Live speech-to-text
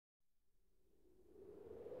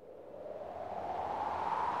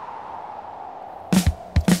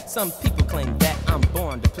Some people claim that I'm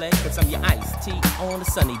born to play, cause I'm your iced tea on a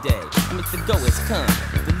sunny day. I make the goers come,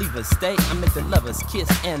 the leavers stay. I make the lovers kiss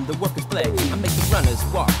and the workers play. I make the runners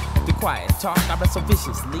walk, the quiet talk. I wrestle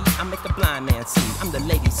viciously, I make the blind man see. I'm the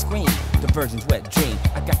lady scream, the virgin's wet dream.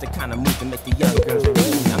 I got the kind of move to make the young girls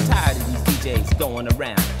scream. I'm tired of these DJs going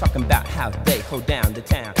around talking about how they hold down the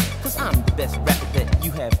town, cause I'm the best rapper that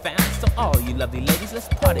you have found. So all you lovely ladies, let's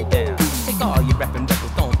party down. Take all your rapping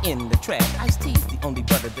records, throw 'em in the trash. Ice-T's the only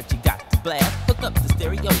brother that you got to blast. Hook up the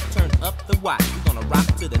stereo, turn up the watch. We gonna rock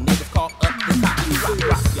to the niggas call up the top. Rock,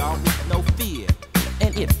 rock, y'all, with no fear.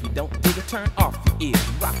 And if you don't dig it, turn off your ears.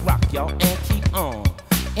 Rock, rock, y'all, and keep on.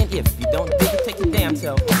 And if you don't dig it, take your damn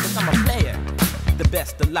self home, cause I'm a player, the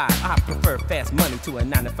best alive. I prefer fast money to a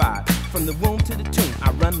 9 to 5. From the womb to the tomb, I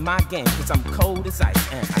run my game, cause I'm cold as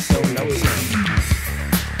ice and I show no shame.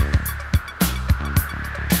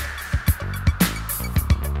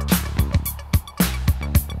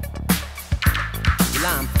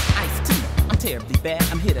 I'm iced tea, I'm terribly bad.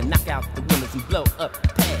 I'm here to knock out the winners and blow up the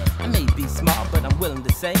pad. I may be small, but I'm willing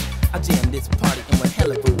to say I jam this party in one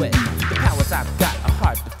hell of a way. The powers I've got are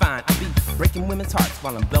hard to find. I be breaking women's hearts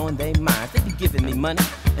while I'm blowing their minds. They be giving me money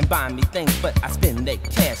and buying me things, but I spend their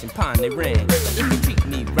cash and pawn their rings. But if you treat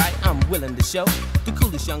me right, I'm willing to show the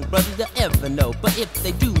coolest young brother they'll ever know. But if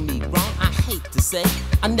they do me wrong, I hate to say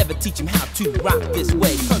I never teach them how to rock this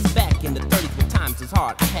way. Cause back in the 30s when times was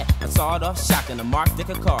hard, I had a sawed-off shotgun, a Mark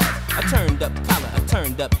Dicker card, a turned-up collar, a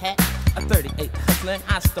turned-up hat, a 38 hustler, and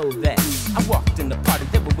I stole that. I walked in the party,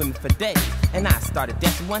 there were women for days, and I started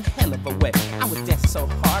dancing one hell of a way. I was dancing so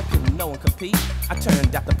hard, couldn't no one compete. I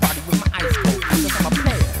turned out the party with my ice cold, cause I'm a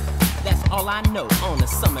player. That's all I know. On a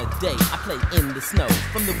summer day, I play in the snow.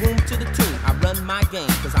 From the womb to the tomb, I run my game,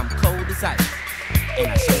 cause I'm cold as ice, and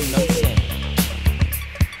I show no shame.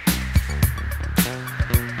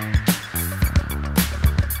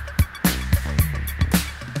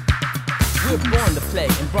 We're born to play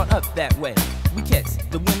and brought up that way. We catch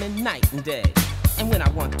the women night and day. And when I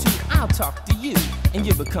want to, I'll talk to you, and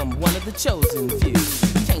you become one of the chosen few.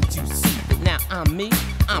 Can't you see that now I'm me?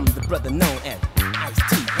 I'm the brother known as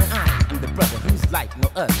Ice-T, and I am the brother who's like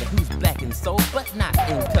no other, who's black in soul but not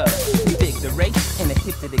in color. We dig the race and the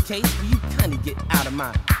hit to the case, will you kinda get out of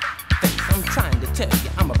my face? I'm trying to tell you,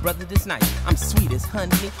 I'm a brother that's nice. I'm sweet as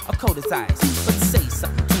honey or cold as ice. But say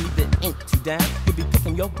something to me that ain't too down, you'll be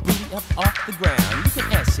picking your booty up off the ground. You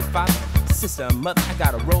can ask your father, sister, or mother. I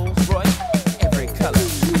got a Rolls Royce, every color.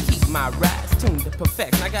 I keep my rides tuned to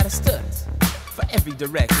perfection. I got a studs for every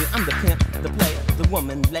direction. I'm the pimp, the player, the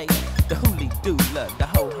woman lady, the hoolie doula, the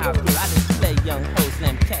whole house girl. I display young hoes,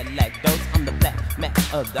 slam Cadillac doors. I'm the black Mac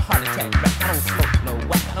of the heart attack rap. I don't smoke no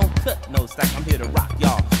wax, I don't cut no slack. I'm here to rock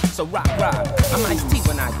y'all, so rock, rock. I'm Ice-T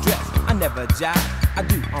when I dress, I never jive. I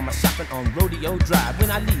do all my shopping on Rodeo Drive.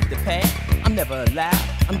 When I leave the pad, I'm never alive.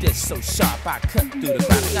 I'm just so sharp, I cut through the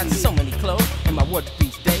crowd. I got so many clothes in my wardrobe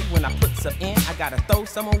each day. When I put some in, I gotta throw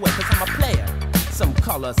some away, cause I'm a player. Some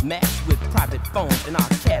call us match with private phones in our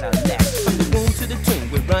Cadillac. From the womb to the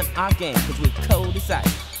tomb, we run our game, cause we're cold as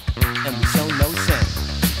ice, and we show no shame.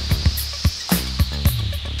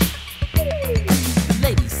 The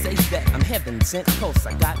ladies say that I'm heaven sent, cause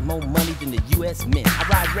I got more money than the U.S. Mint. I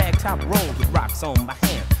ride ragtop rolls with rocks on my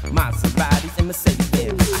hand, Maseratis and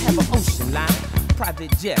Mercedes-Benz. I have an ocean line,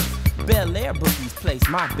 private jets, Bel Air bookies place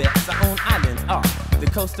my bets. I own islands off the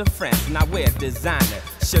coast of France, and I wear designer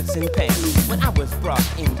shirts and pants. When I was brought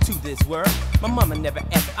into this world, my mama never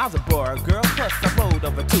asked if I was a boy or a girl. Plus I rolled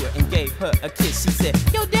over to her and gave her a kiss. She said,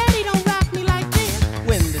 "Yo, daddy don't rock me like this."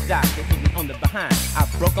 When the doctor hit me on the behind, I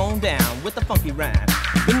broke on down with a funky rhyme.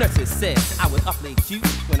 The nurses said I was awfully cute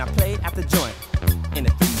when I played at the joint in a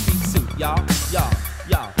 3-piece suit. Y'all,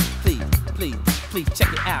 please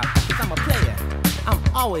check it out, cause I'm a player. I'm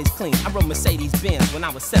always clean. I rode Mercedes-Benz when I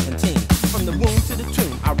was 17. From the womb to the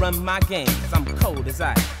tomb, I run my game, cause I'm cold as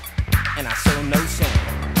ice, and I show no shame.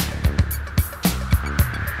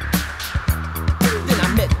 Then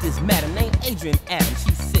I met this madam named Adrian Adams.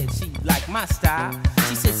 She said she liked my style.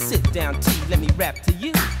 She said, "Sit down, T, let me rap to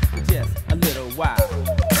you just a little while."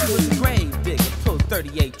 She was a grave digger, pulled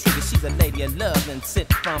 38 triggers. She's a lady of love and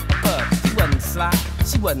sent from above. She wasn't sly,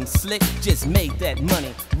 she wasn't slick, just made that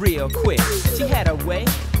money real quick. She had a way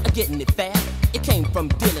of getting it fast. It came from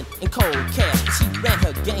dealing in cold cash. She ran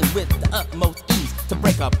her game with the utmost ease to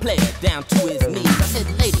break a player down to his knees. I said,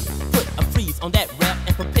 "Lady, put a freeze on that rap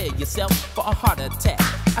and prepare yourself for a heart attack.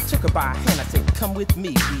 I took her by her hand, I said, come with me.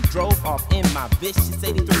 We drove off in my vicious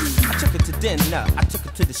 83. I took her to dinner, I took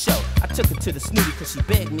her to the show. I took her to the snooty cause she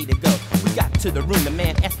begged me to go. We got to the room, the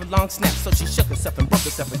man asked for long snaps. So she shook herself and broke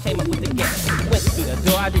herself and came up with the gas. Went through the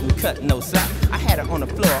door, I didn't cut no slack. I had her on the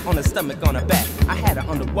floor, on her stomach, on her back. I had her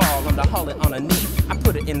on the wall, on the hall and on her knee. I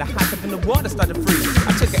put her in the hot tub and the water started freezing.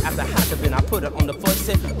 I took her out the hot tub and I put her on the floor.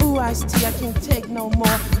 She said, ooh, iced tea, I can't take no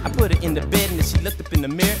more. I put her in the bed and then she looked up in the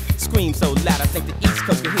mirror. Screamed so loud, I think the East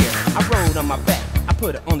Coast could hear. I rolled on my back, I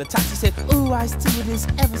put her on the top. She said, ooh, iced tea, will this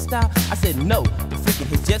ever stop? I said, no, the freaking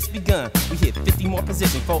has just begun. We hit 50 more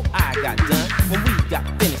positions before I got done. When we got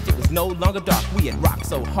finished, it was no longer dark. We had rocked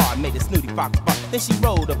so hard, made a snooty fox bark. Then she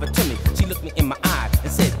rolled over to me, she looked me in my eyes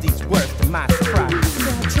and said these words to my surprise. So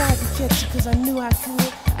I tried to catch you cause I knew I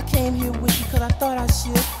could. I came here with you cause I thought I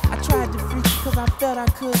should. I tried to freak you cause I felt I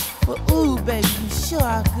could. But ooh, baby, you sure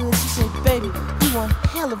are good. She said, baby, you one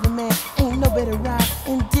hell of a man. Ain't no better ride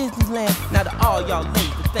in Disneyland. Now to all y'all ladies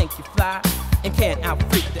that think you fly and can't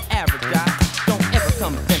out-freak the average guy, don't ever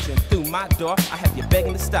come venturing through my door. I have you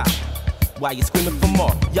begging to stop while you're screaming for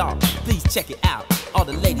more. Y'all, please check it out. All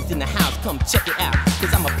the ladies in the house, come check it out.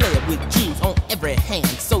 Cause I'm a player with jewels on every hand.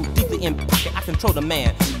 So deeply in pocket, I control the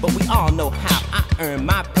man. But we all know how I earn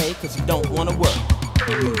my pay. Cause you don't wanna work,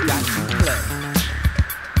 you got to play.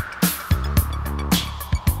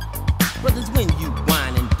 Brothers, when you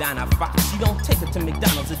wine and dine a fox, you don't take her to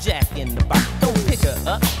McDonald's or Jack in the Box. Don't pick her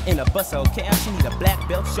up in a bus or cab. She need a black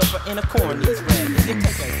belt, chauffeur, and a cornice rag. You take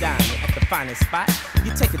her dining at the finest spot.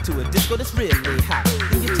 You take her to a disco that's really hot.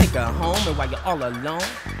 Then you take her home, and while you're all alone,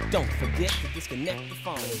 don't forget to disconnect the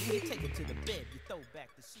phone. Then you take her to the bed, you throw back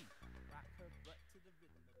the sheet.